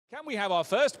Can we have our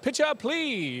first picture,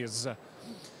 please?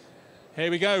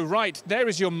 Here we go. Right, there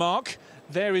is your mark.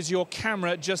 There is your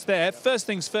camera just there. First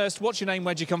things first, what's your name?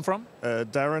 Where'd you come from?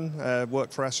 Darren,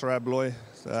 work for ASSA ABLOY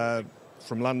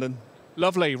from London.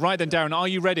 Lovely. Right then, Darren, are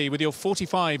you ready with your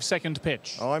 45-second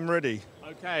pitch? I'm ready.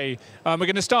 Okay, we're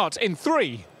going to start in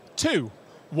 3, 2,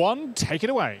 1. Take it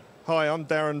away. Hi, I'm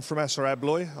Darren from ASSA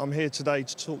ABLOY. I'm here today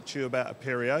to talk to you about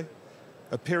Aperio.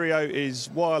 Aperio is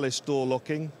wireless door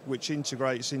locking, which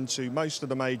integrates into most of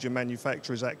the major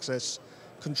manufacturers' access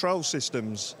control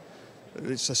systems.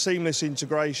 It's a seamless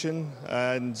integration,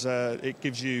 and it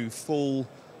gives you full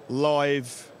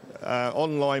live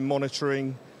online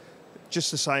monitoring,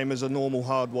 just the same as a normal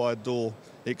hardwired door,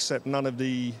 except none of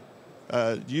the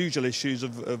usual issues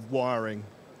of wiring.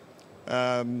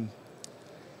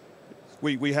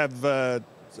 We have a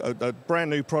brand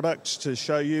new product to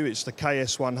show you. It's the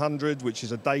KS100, which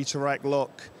is a data rack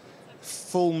lock,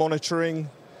 full monitoring,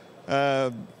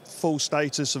 full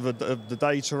status of the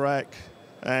data rack,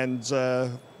 and is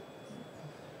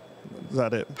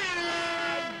that it?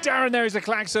 Darren, there is a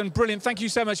klaxon. Brilliant. Thank you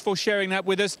so much for sharing that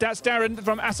with us. That's Darren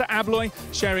from ASSA ABLOY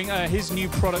sharing his new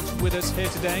product with us here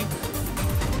today.